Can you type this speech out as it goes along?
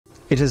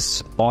It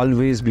has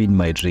always been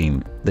my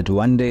dream that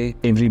one day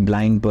every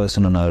blind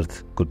person on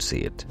earth could see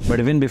it. But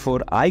even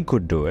before I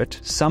could do it,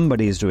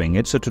 somebody is doing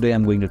it. So today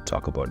I'm going to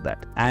talk about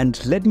that.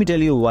 And let me tell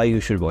you why you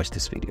should watch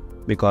this video.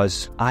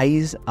 Because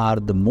eyes are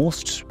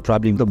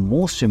probably the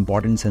most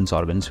important sense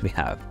organs we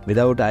have.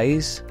 Without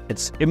eyes,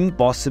 it's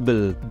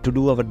impossible to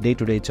do our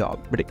day-to-day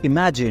job. But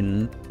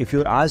imagine if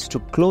you're asked to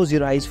close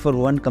your eyes for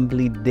one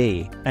complete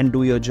day and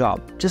do your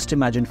job. Just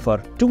imagine for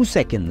 2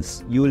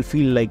 seconds, you will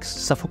feel like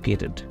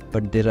suffocated.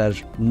 But there are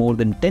more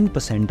than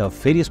 10% of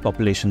various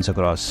populations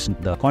across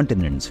the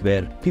continents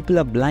where people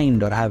are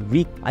blind or have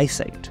weak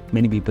eyesight.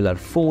 Many people are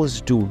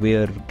forced to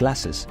wear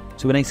glasses.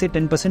 So when I say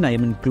 10%, I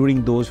am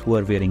including those who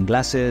are wearing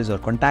glasses or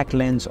contact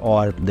lens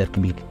or they're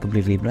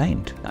completely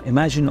blind. Now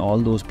imagine all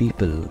those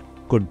people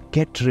could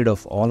get rid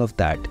of all of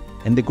that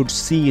and they could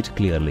see it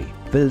clearly.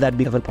 Will that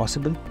be ever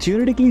possible?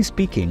 Theoretically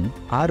speaking,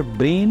 our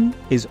brain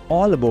is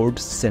all about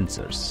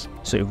sensors.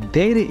 So if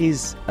there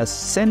is a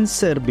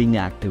sensor being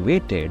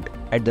activated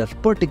at a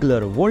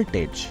particular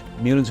voltage,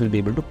 neurons will be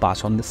able to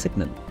pass on the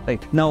signal.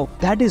 Right? Now,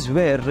 that is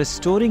where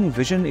restoring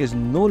vision is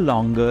no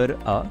longer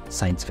a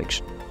science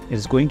fiction. It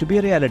is going to be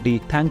a reality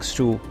thanks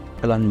to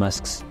Elon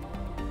Musk's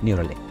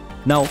Neuralink.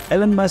 Now,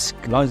 Elon Musk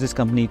launched this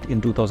company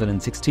in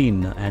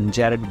 2016 and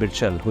Jared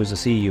Birchall, who is the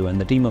CEO, and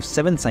the team of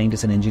 7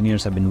 scientists and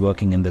engineers have been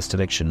working in this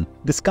direction.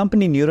 This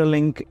company,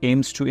 Neuralink,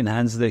 aims to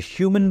enhance the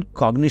human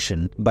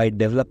cognition by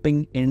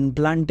developing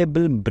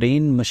implantable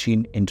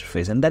brain-machine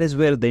interface. And that is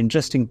where the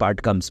interesting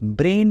part comes,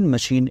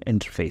 brain-machine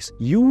interface.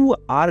 You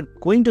are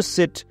going to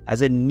sit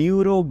as a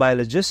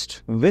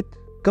neurobiologist with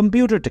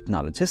computer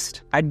technologist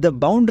at the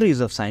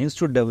boundaries of science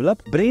to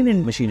develop brain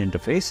and machine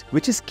interface,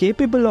 which is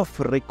capable of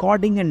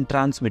recording and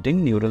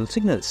transmitting neural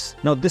signals.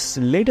 Now, this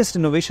latest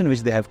innovation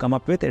which they have come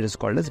up with, it is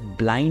called as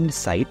Blind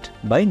Sight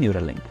by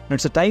Neuralink. Now,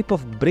 it's a type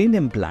of brain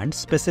implant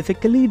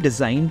specifically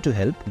designed to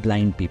help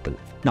blind people.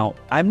 Now,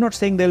 I'm not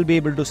saying they'll be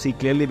able to see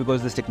clearly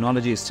because this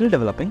technology is still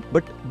developing,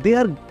 but they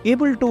are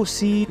able to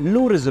see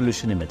low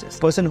resolution images.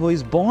 Person who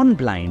is born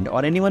blind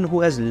or anyone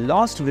who has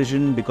lost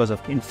vision because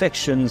of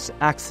infections,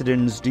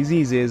 accidents,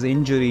 diseases,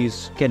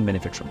 injuries can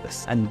benefit from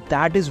this. And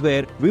that is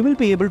where we will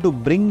be able to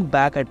bring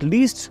back at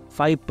least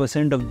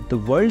 5% of the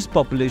world's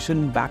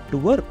population back to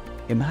work.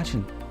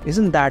 Imagine,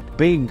 isn't that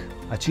big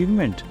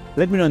achievement?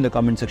 Let me know in the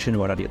comment section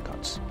what are your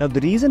thoughts. Now, the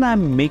reason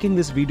I'm making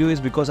this video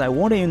is because I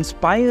want to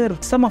inspire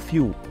some of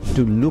you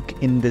to look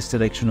in this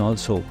direction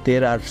also.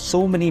 There are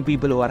so many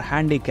people who are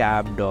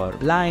handicapped or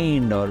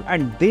blind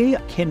and they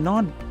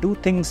cannot do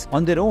things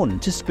on their own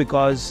just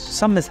because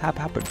some mishap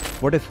happened.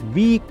 What if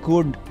we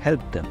could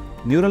help them?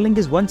 Neuralink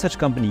is one such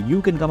company.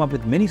 You can come up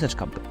with many such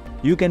companies.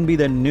 You can be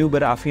the new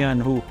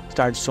Barafian who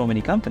starts so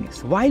many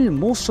companies. While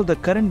most of the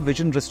current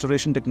vision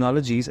restoration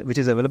technologies which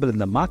is available in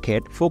the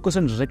market focus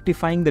on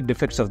rectifying the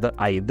defects of the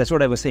eye. That's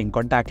what I was saying,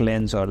 contact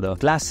lens or the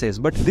glasses.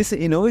 But this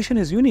innovation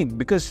is unique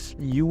because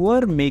you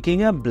are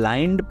making a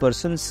blind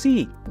person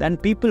see than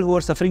people who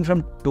are suffering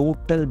from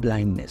total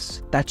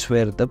blindness. That's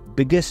where the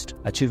biggest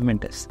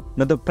achievement is.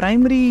 Now, the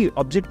primary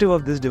objective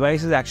of this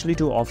device is actually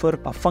to offer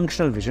a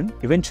functional vision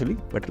eventually.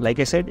 But like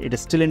I said, it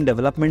is still in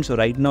development. So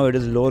right now it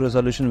is low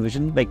resolution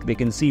vision, like they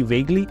can see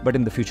vaguely, but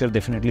in the future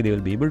definitely they will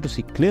be able to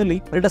see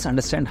clearly. Let us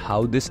understand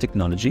how this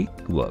technology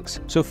works.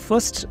 So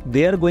first,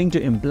 they are going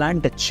to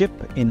implant a chip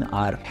in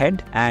our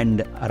head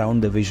and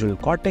around the visual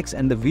cortex,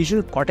 and the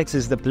visual cortex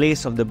is the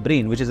place of the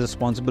brain which is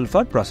responsible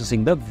for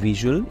processing the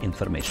visual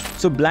information.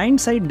 So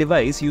Blind Sight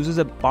device uses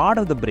a part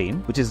of the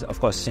brain, which is of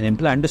course an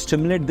implant, to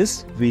stimulate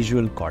this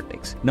visual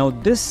cortex. Now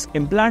this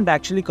implant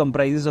actually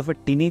comprises of a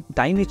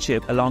tiny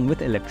chip along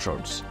with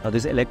electrodes. Now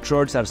these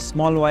electrodes are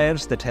small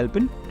wires that help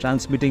in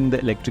transmitting the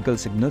electrical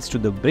signals to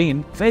the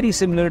brain, very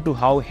similar to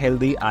how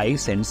healthy eye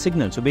sends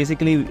signals. So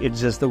basically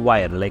it's just the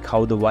wire, like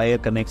how the wire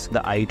connects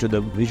the eye to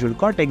the visual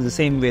cortex, the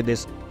same way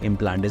this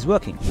implant is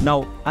working.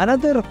 Now,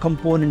 another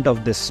component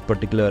of this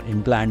particular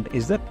implant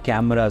is the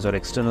cameras or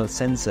external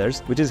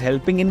sensors, which is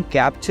helping in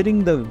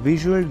capturing the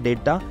visual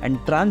data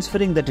and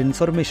transferring that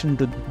information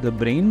to the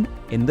brain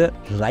in the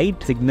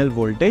right signal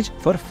voltage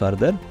for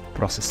further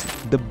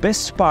processing. The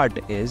best part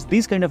is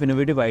these kind of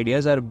innovative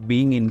ideas are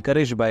being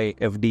encouraged by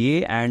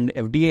FDA, and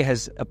FDA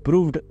has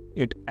approved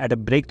it at a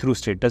breakthrough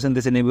status, and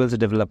this enables the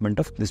development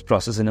of this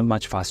process in a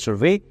much faster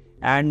way.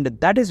 And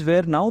that is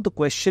where now the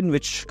question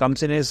which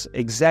comes in is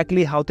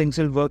exactly how things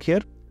will work here.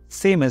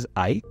 Same as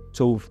eye.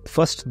 So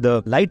first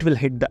the light will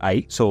hit the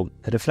eye, so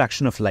a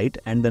refraction of light,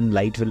 and then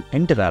light will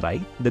enter our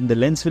eye. Then the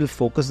lens will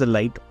focus the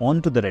light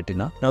onto the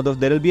retina. Now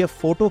there will be a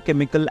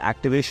photochemical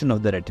activation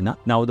of the retina.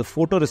 Now the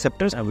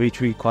photoreceptors, which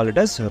we call it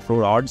as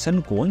rods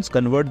and cones,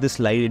 convert this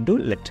light into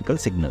electrical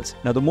signals.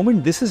 Now the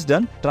moment this is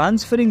done,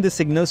 transferring the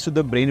signals to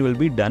the brain will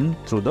be done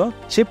through the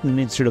chip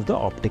instead of the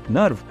optic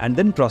nerve, and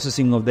then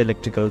processing of the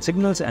electrical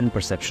signals and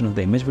perception of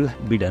the image will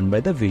be done by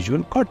the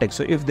visual cortex.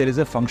 So if there is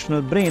a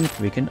functional brain,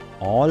 we can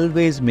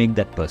always make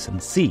that person person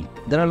see.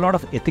 There are a lot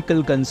of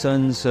ethical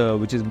concerns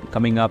which is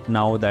coming up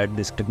now that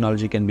this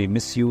technology can be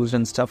misused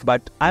and stuff,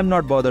 but I'm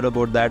not bothered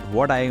about that.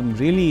 What I am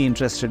really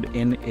interested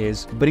in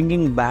is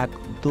bringing back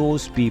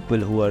those people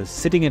who are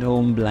sitting at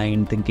home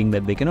blind, thinking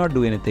that they cannot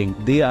do anything.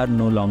 They are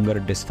no longer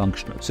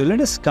dysfunctional. So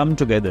let us come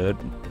together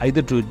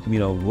either to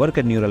work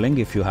at Neuralink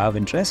if you have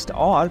interest,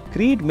 or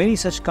create many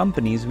such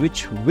companies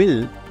which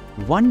will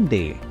one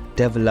day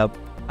develop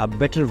a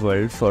better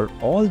world for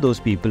all those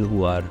people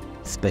who are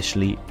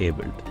specially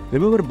abled.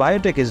 Remember,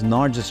 biotech is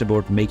not just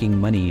about making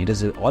money. It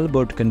is all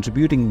about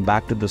contributing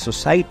back to the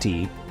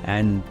society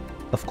and,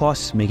 of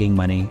course, making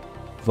money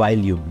while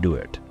you do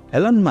it.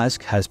 Elon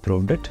Musk has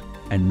proved it,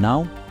 and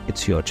now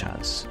it's your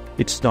chance.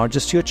 It's not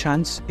just your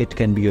chance, it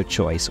can be your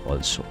choice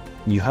also.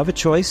 You have a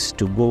choice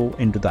to go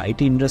into the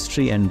IT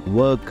industry and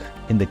work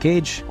in the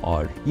cage,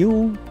 or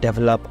you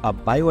develop a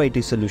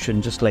bio-IT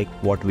solution just like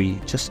what we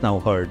just now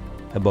heard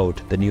about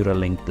the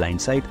Neuralink blind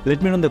site.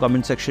 Let me know in the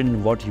comment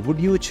section, what would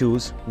you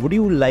choose? Would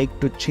you like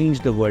to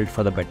change the world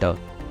for the better,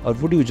 or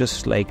would you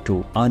just like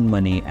to earn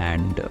money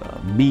and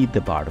be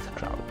the part of the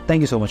crowd? Thank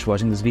you so much for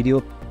watching this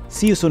video.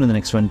 See you soon in the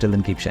next one. Till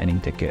then, keep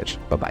shining. Take care.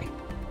 Bye-bye.